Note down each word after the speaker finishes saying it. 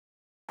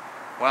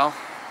Well,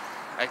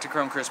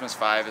 Ektachrome Christmas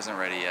 5 isn't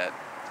ready yet,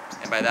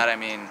 and by that I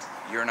mean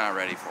you're not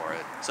ready for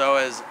it. So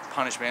as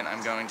punishment,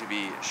 I'm going to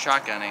be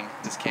shotgunning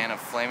this can of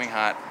flaming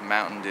hot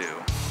Mountain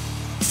Dew.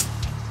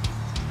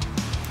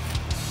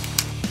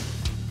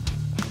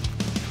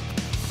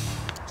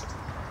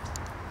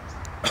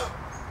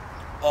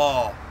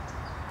 Oh,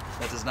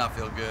 that does not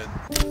feel good.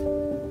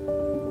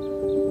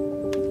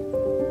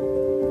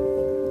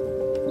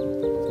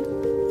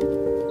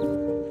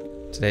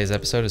 Today's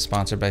episode is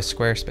sponsored by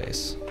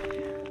Squarespace.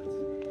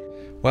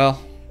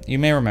 Well, you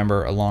may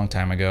remember a long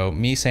time ago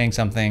me saying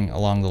something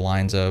along the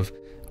lines of,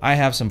 I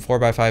have some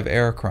 4x5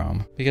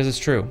 Aerochrome, because it's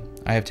true,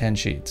 I have 10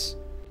 sheets.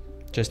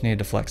 Just needed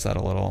to flex that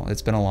a little,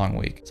 it's been a long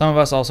week. Some of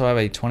us also have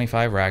a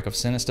 25 rack of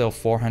Cinestill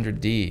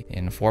 400D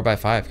in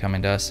 4x5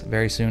 coming to us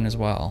very soon as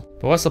well.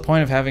 But what's the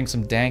point of having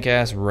some dank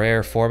ass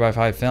rare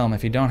 4x5 film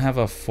if you don't have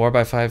a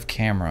 4x5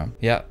 camera?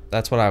 Yeah,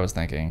 that's what I was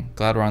thinking.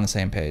 Glad we're on the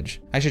same page.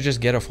 I should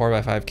just get a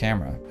 4x5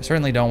 camera. I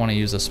certainly don't want to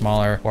use a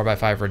smaller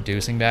 4x5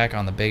 reducing back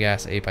on the big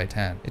ass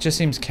 8x10. It just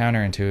seems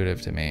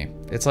counterintuitive to me.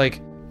 It's like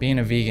being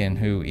a vegan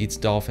who eats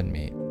dolphin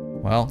meat.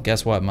 Well,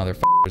 guess what,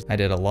 motherfuckers? I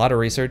did a lot of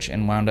research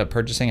and wound up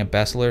purchasing a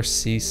Beseler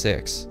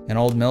C-6, an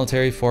old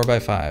military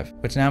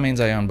 4x5, which now means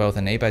I own both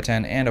an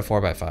 8x10 and a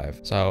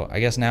 4x5. So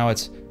I guess now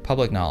it's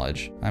public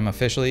knowledge. I'm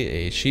officially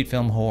a sheet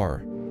film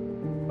whore.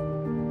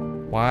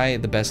 Why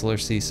the Beseler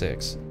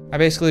C-6? I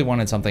basically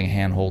wanted something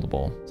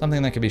hand-holdable,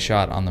 something that could be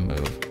shot on the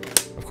move.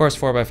 Of course,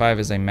 4x5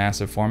 is a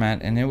massive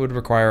format and it would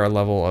require a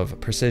level of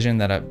precision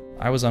that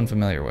I was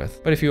unfamiliar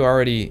with. But if you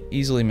already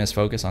easily miss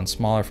focus on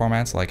smaller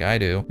formats like I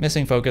do,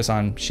 missing focus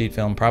on sheet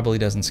film probably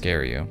doesn't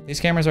scare you. These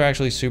cameras are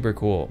actually super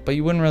cool, but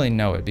you wouldn't really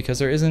know it because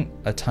there isn't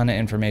a ton of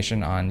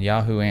information on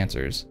Yahoo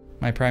Answers,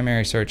 my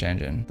primary search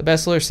engine. The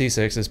Beseler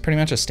C6 is pretty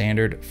much a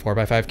standard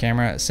 4x5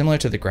 camera, similar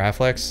to the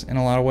Graflex in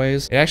a lot of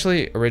ways. It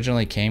actually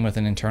originally came with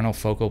an internal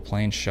focal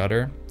plane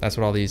shutter. That's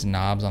what all these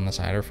knobs on the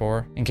side are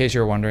for, in case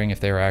you're wondering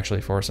if they were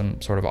actually for some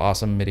sort of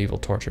awesome medieval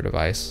torture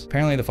device.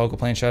 Apparently the focal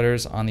plane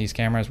shutters on these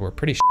cameras were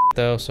pretty shit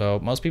though, so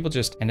most people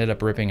just ended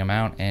up ripping them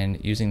out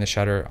and using the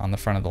shutter on the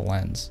front of the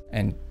lens.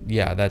 And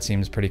yeah, that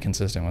seems pretty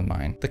consistent with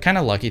mine. The kind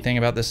of lucky thing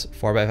about this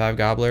 4x5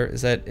 gobbler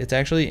is that it's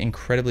actually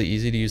incredibly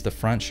easy to use the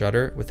front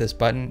shutter with this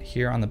button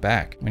here on the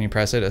back. When you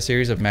press it, a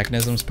series of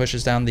mechanisms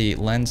pushes down the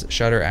lens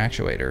shutter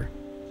actuator.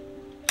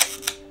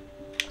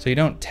 So you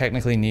don't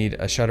technically need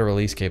a shutter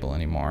release cable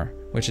anymore,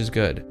 which is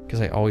good, because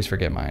I always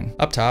forget mine.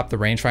 Up top, the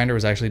rangefinder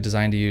was actually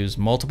designed to use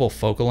multiple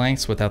focal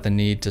lengths without the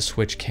need to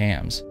switch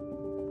cams.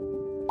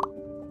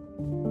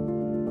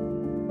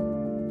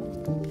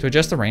 To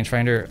adjust the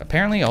rangefinder,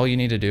 apparently all you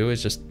need to do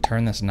is just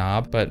turn this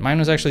knob, but mine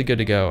was actually good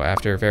to go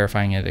after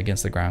verifying it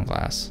against the ground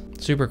glass.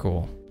 Super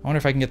cool. I wonder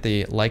if I can get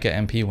the Leica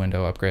MP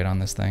window upgrade on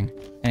this thing.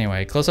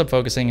 Anyway, close-up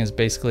focusing is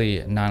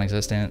basically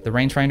non-existent. The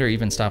rangefinder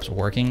even stops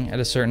working at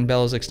a certain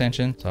bellows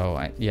extension.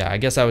 So yeah, I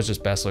guess that was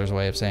just Beseler's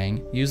way of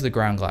saying, use the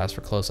ground glass for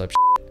close-up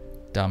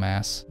shit,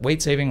 dumbass.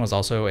 Weight saving was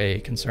also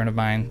a concern of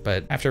mine,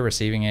 but after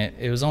receiving it,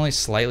 it was only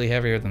slightly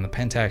heavier than the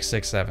Pentax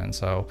 6.7,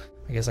 so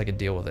I guess I could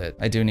deal with it.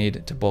 I do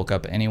need to bulk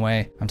up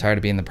anyway. I'm tired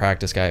of being the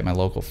practice guy at my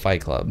local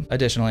fight club.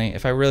 Additionally,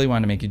 if I really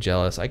wanted to make you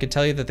jealous, I could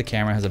tell you that the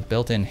camera has a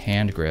built-in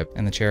hand grip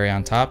and the cherry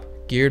on top,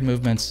 geared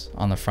movements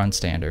on the front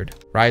standard.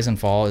 Rise and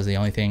fall is the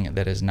only thing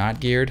that is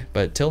not geared,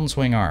 but tilt and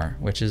swing are,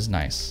 which is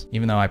nice.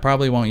 Even though I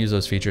probably won't use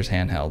those features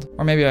handheld.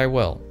 Or maybe I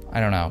will. I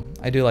don't know.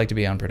 I do like to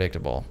be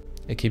unpredictable.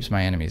 It keeps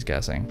my enemies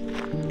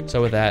guessing.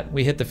 So with that,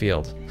 we hit the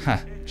field.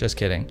 Just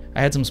kidding.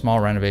 I had some small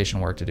renovation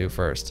work to do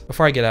first.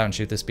 Before I get out and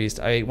shoot this beast,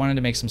 I wanted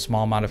to make some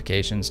small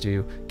modifications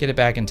to get it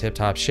back in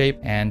tip-top shape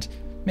and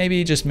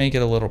maybe just make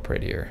it a little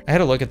prettier. I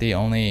had a look at the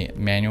only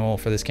manual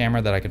for this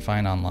camera that I could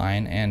find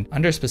online, and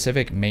under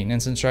specific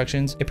maintenance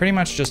instructions, it pretty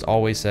much just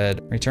always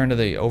said, return to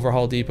the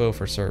overhaul depot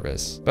for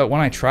service. But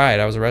when I tried,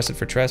 I was arrested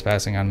for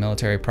trespassing on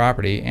military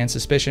property and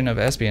suspicion of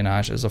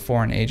espionage as a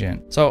foreign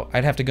agent. So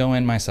I'd have to go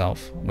in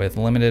myself with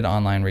limited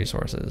online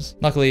resources.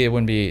 Luckily, it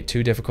wouldn't be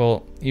too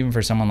difficult, even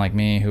for someone like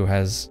me who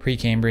has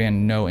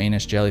pre-Cambrian no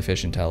anus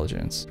jellyfish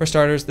intelligence. For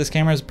starters, this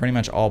camera is pretty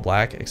much all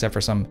black except for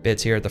some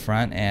bits here at the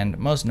front, and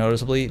most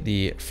noticeably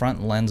the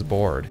front lens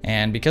board.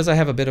 And because I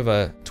have a bit of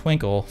a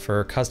twinkle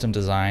for custom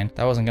design,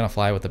 that wasn't gonna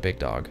fly with the big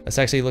dog. A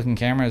sexy looking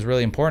camera is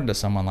really important to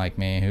someone like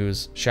me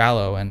who's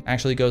shallow and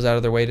actually goes out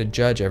of their way to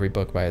judge every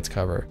book by its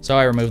cover. So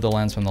I removed the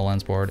lens from the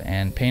lens board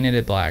and painted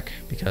it black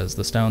because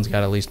the stones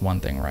got at least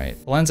one thing right.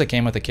 The lens that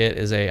came with the kit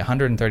is a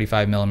 135mm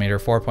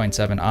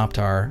 4.7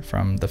 Optar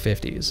from the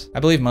 50s. I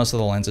believe most of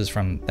the lenses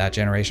from that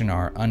generation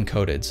are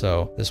uncoated,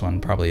 so this one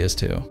probably is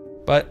too.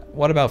 But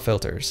what about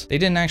filters? They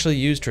didn't actually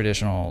use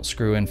traditional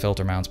screw-in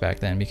filter mounts back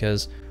then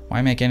because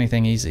why make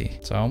anything easy?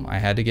 So I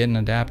had to get an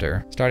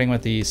adapter, starting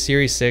with the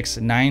Series 6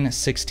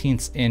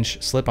 9/16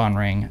 inch slip-on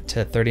ring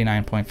to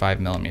 39.5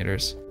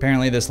 millimeters.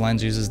 Apparently this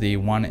lens uses the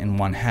 1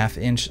 1/2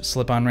 inch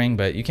slip-on ring,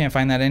 but you can't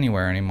find that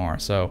anywhere anymore,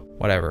 so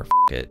whatever,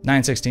 f it.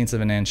 9/16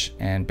 of an inch,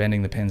 and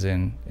bending the pins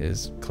in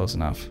is close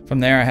enough. From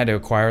there I had to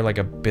acquire like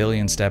a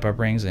billion step-up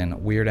rings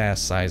in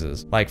weird-ass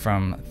sizes, like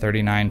from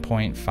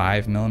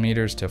 39.5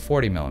 millimeters to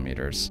 40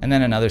 millimeters, and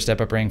then another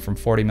step-up ring from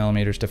 40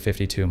 millimeters to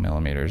 52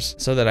 millimeters,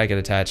 so that I could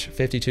attach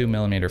 52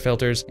 millimeter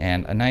filters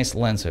and a nice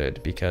lens hood,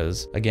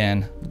 because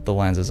again, the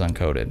lens is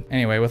uncoated.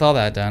 Anyway, with all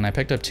that done, I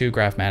picked up 2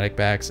 Graphmatic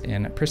backs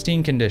in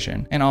pristine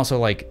condition, and also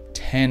like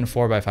 10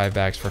 4x5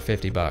 backs for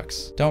 50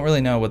 bucks. Don't really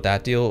know what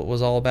that deal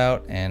was all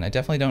about, and I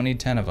definitely don't need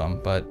 10 of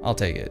them, but I'll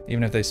take it,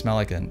 even if they smell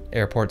like an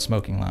airport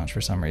smoking lounge for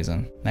some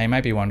reason. Now you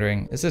might be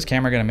wondering, is this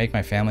camera gonna make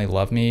my family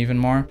love me even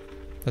more?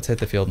 Let's hit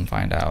the field and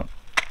find out.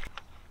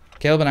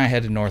 Caleb and I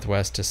headed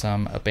northwest to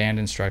some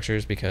abandoned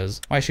structures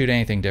because why shoot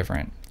anything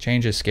different?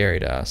 Change is scary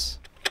to us.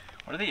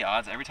 What are the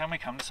odds? Every time we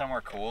come to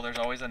somewhere cool, there's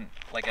always an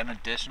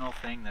additional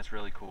thing that's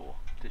really cool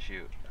to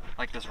shoot.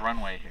 Like this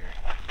runway here.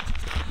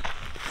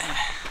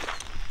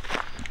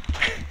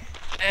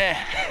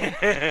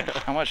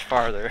 How much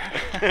farther?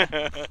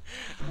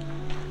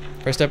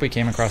 First up, we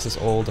came across this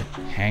old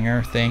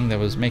hangar thing that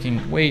was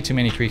making way too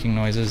many creaking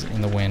noises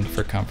in the wind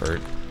for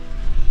comfort.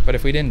 But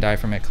if we didn't die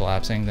from it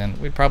collapsing, then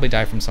we'd probably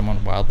die from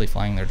someone wildly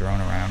flying their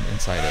drone around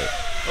inside it.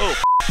 Oh.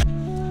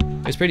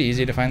 It was pretty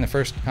easy to find the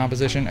first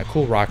composition, a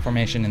cool rock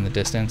formation in the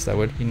distance that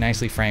would be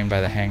nicely framed by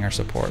the hangar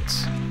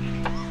supports.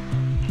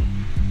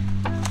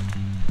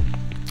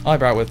 All I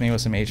brought with me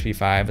was some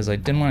HP5, as I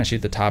didn't want to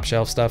shoot the top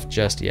shelf stuff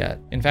just yet.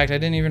 In fact, I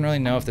didn't even really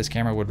know if this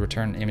camera would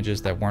return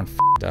images that weren't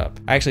f***ed up.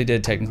 I actually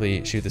did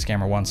technically shoot this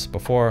camera once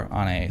before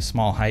on a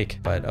small hike,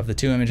 but of the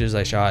 2 images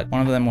I shot,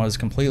 one of them was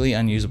completely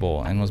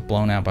unusable and was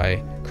blown out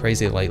by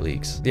crazy light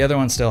leaks. The other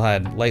one still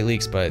had light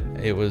leaks, but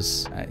it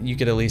was, you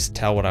could at least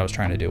tell what I was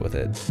trying to do with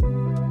it.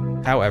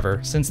 However,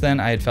 since then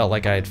I had felt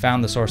like I had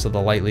found the source of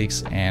the light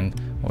leaks and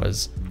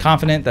was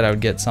confident that I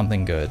would get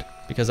something good.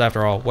 Because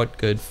after all, what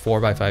good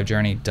 4x5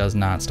 journey does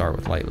not start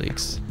with light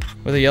leaks?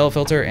 With a yellow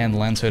filter and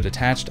lens hood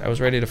attached, I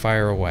was ready to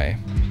fire away.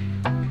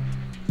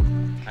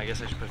 I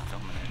guess I should put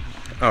film in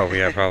it. Oh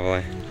yeah,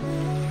 probably.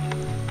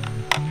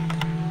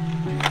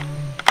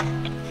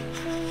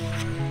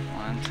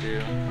 1, 2.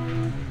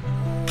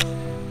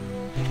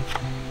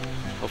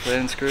 Hopefully I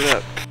didn't screw it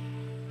up.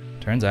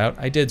 Turns out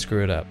I did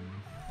screw it up.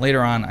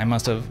 Later on, I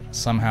must have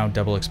somehow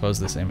double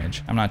exposed this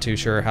image. I'm not too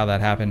sure how that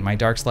happened. My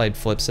dark slide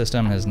flip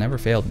system has never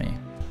failed me.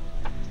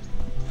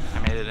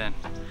 Made it in.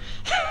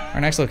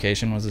 Our next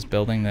location was this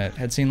building that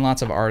had seen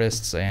lots of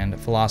artists and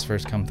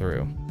philosophers come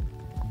through.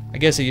 I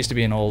guess it used to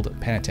be an old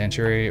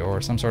penitentiary or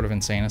some sort of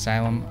insane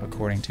asylum,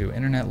 according to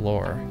internet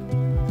lore.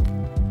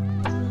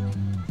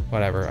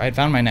 Whatever, I had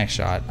found my next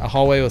shot, a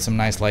hallway with some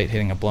nice light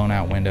hitting a blown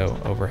out window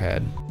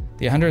overhead.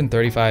 The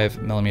 135mm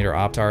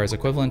Optar is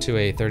equivalent to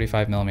a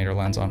 35mm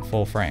lens on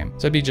full frame,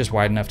 so it'd be just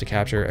wide enough to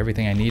capture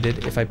everything I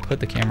needed if I put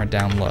the camera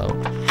down low.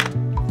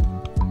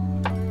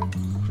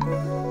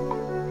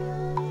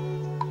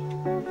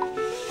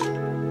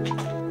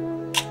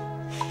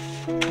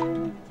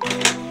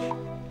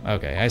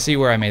 Okay, I see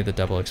where I made the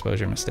double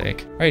exposure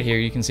mistake. Right here,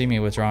 you can see me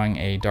withdrawing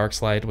a dark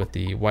slide with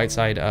the white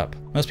side up.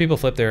 Most people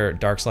flip their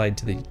dark slide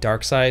to the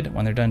dark side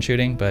when they're done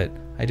shooting, but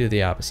I do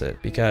the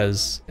opposite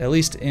because, at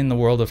least in the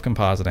world of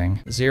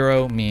compositing,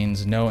 0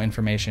 means no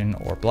information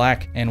or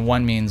black, and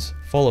 1 means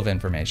full of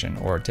information,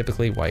 or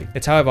typically white.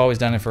 It's how I've always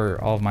done it for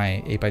all of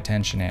my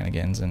 8x10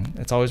 shenanigans, and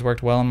it's always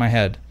worked well in my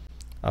head.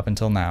 Up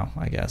until now,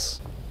 I guess.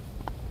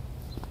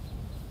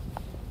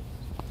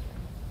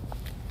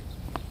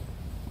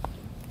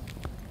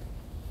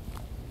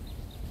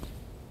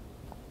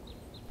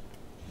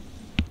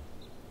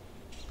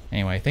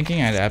 Anyway,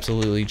 thinking I'd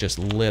absolutely just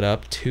lit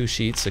up 2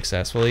 sheets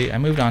successfully, I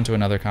moved on to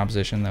another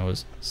composition that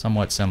was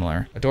somewhat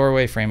similar. A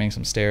doorway framing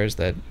some stairs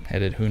that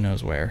headed who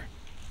knows where.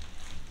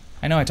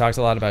 I know I talked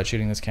a lot about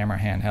shooting this camera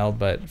handheld,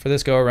 but for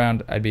this go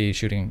around, I'd be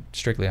shooting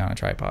strictly on a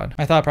tripod.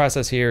 My thought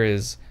process here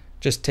is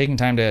just taking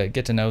time to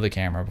get to know the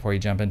camera before you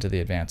jump into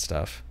the advanced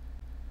stuff.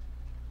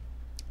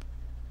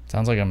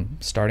 Sounds like I'm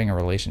starting a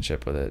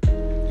relationship with it.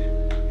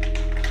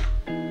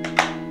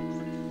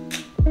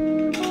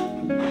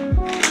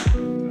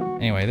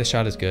 Anyway, this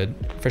shot is good.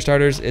 For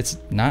starters, it's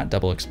not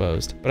double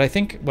exposed, but I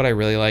think what I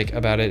really like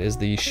about it is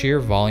the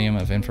sheer volume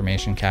of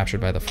information captured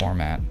by the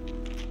format.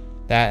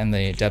 That and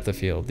the depth of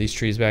field. These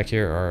trees back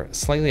here are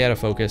slightly out of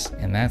focus,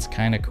 and that's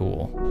kind of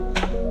cool.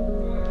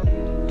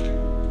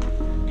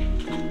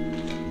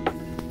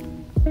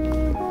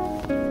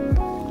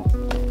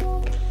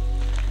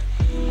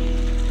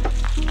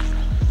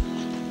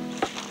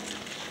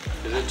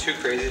 Is it too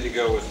crazy to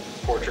go with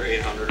Portra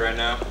 800 right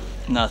now?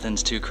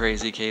 Nothing's too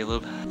crazy,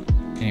 Caleb.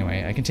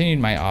 Anyway, I continued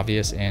my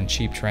obvious and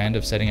cheap trend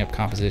of setting up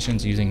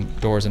compositions using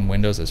doors and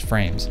windows as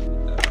frames.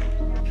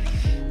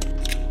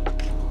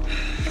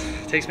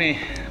 It takes me,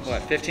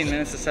 what, 15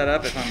 minutes to set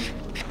up if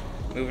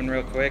I'm moving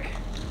real quick,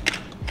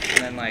 and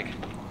then like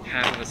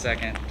half of a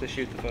second to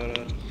shoot the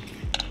photo.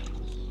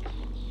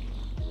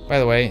 By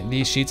the way,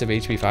 these sheets of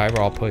HP5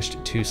 are all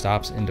pushed 2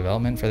 stops in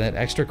development for that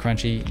extra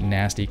crunchy,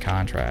 nasty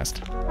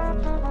contrast.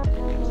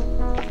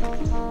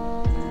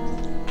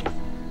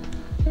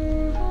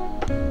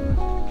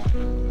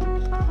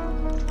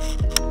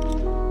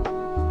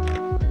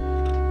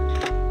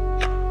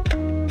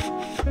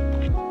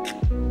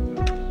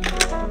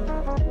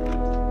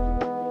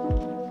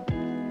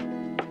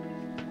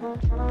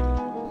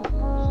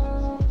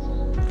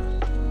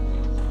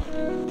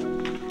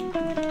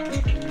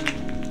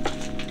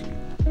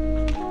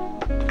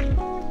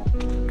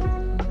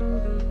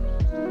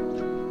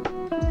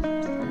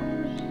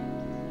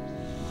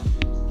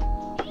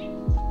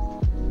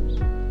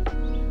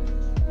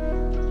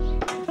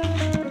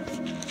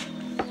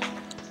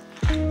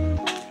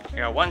 I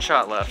got 1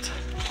 shot left.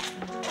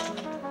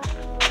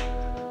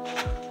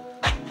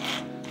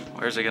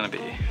 Where's it gonna be?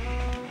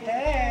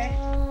 Hey.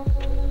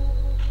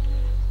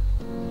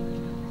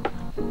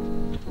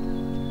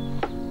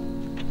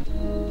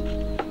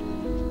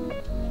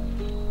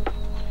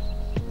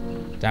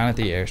 Down at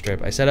the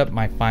airstrip, I set up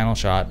my final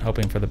shot,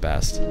 hoping for the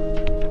best.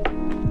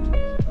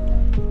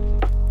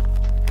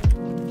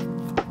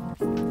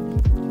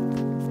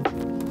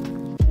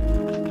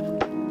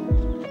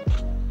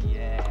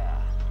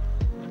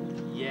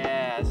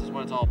 Yeah, this is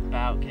what it's all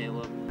about,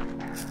 Caleb.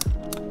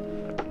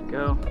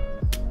 Go.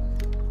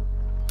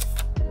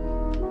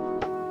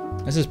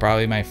 This is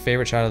probably my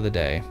favorite shot of the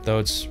day, though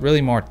it's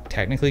really more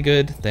technically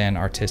good than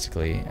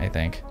artistically, I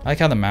think. I like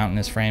how the mountain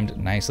is framed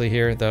nicely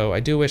here, though I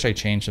do wish I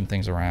changed some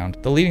things around.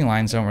 The leading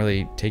lines don't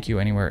really take you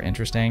anywhere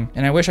interesting,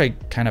 and I wish I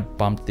kind of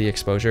bumped the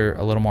exposure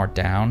a little more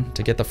down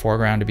to get the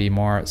foreground to be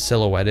more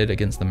silhouetted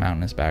against the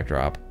mountainous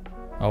backdrop.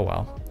 Oh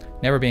well.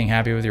 Never being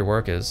happy with your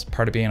work is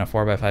part of being a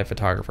 4x5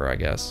 photographer, I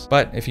guess.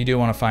 But if you do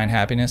want to find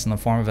happiness in the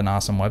form of an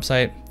awesome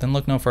website, then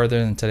look no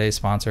further than today's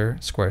sponsor,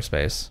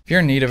 Squarespace. If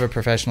you're in need of a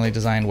professionally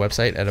designed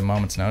website at a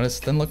moment's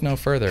notice, then look no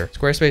further.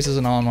 Squarespace is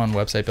an all-in-one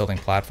website building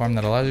platform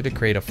that allows you to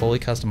create a fully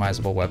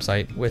customizable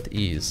website with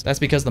ease. That's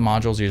because the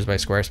modules used by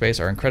Squarespace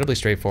are incredibly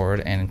straightforward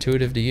and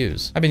intuitive to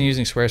use. I've been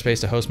using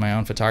Squarespace to host my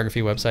own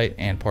photography website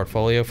and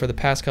portfolio for the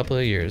past couple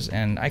of years,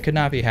 and I could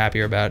not be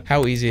happier about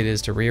how easy it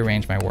is to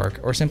rearrange my work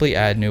or simply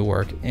add new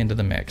work into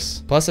the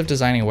mix. Plus, if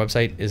designing a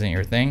website isn't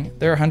your thing,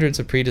 there are hundreds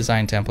of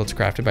pre-designed templates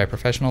crafted by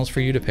professionals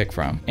for you to pick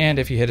from. And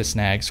if you hit a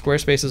snag,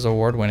 Squarespace's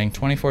award-winning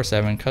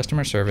 24/7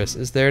 customer service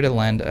is there to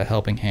lend a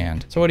helping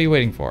hand. So what are you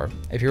waiting for?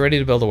 If you're ready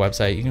to build a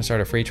website, you can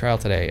start a free trial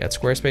today at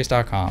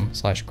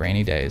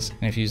squarespace.com/grainydays.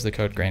 And if you use the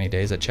code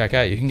grainydays at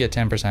checkout, you can get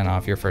 10%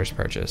 off your first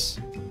purchase.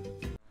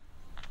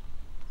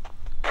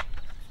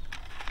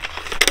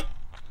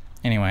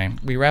 Anyway,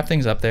 we wrapped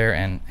things up there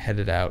and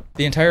headed out.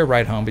 The entire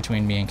ride home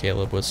between me and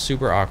Caleb was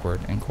super awkward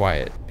and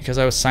quiet because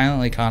I was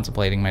silently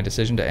contemplating my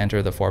decision to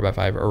enter the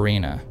 4x5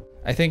 arena.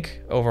 I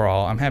think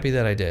overall, I'm happy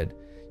that I did.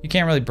 You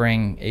can't really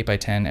bring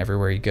 8x10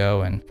 everywhere you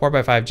go, and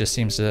 4x5 just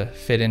seems to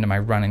fit into my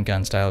run and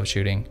gun style of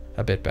shooting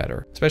a bit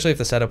better, especially if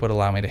the setup would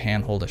allow me to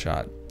hand hold a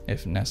shot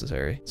if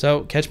necessary. So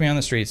catch me on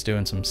the streets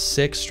doing some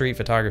sick street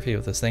photography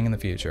with this thing in the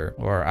future,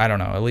 or I don't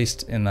know, at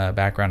least in the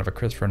background of a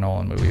Christopher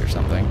Nolan movie or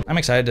something. I'm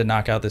excited to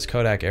knock out this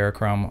Kodak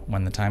Aerochrome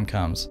when the time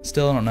comes.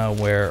 Still don't know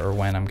where or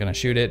when I'm gonna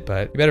shoot it,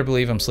 but you better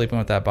believe I'm sleeping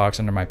with that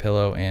box under my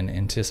pillow in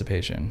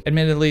anticipation.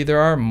 Admittedly, there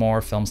are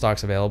more film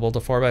stocks available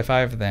to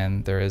 4x5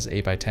 than there is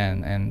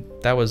 8x10, and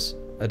that was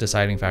a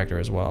deciding factor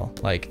as well.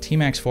 Like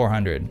T-Max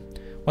 400.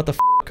 What the f,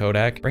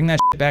 Kodak? Bring that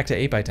shit back to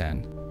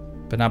 8x10.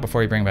 But not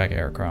before you bring back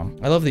Aerochrome.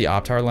 I love the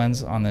Optar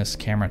lens on this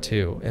camera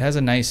too. It has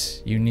a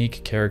nice,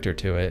 unique character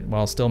to it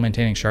while still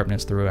maintaining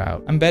sharpness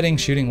throughout. I'm betting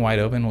shooting wide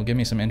open will give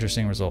me some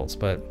interesting results,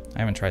 but I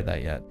haven't tried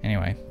that yet.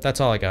 Anyway,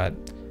 that's all I got.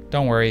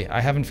 Don't worry,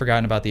 I haven't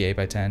forgotten about the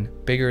 8x10.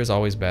 Bigger is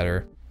always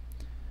better.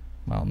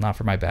 Well, not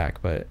for my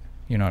back, but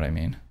you know what I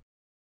mean.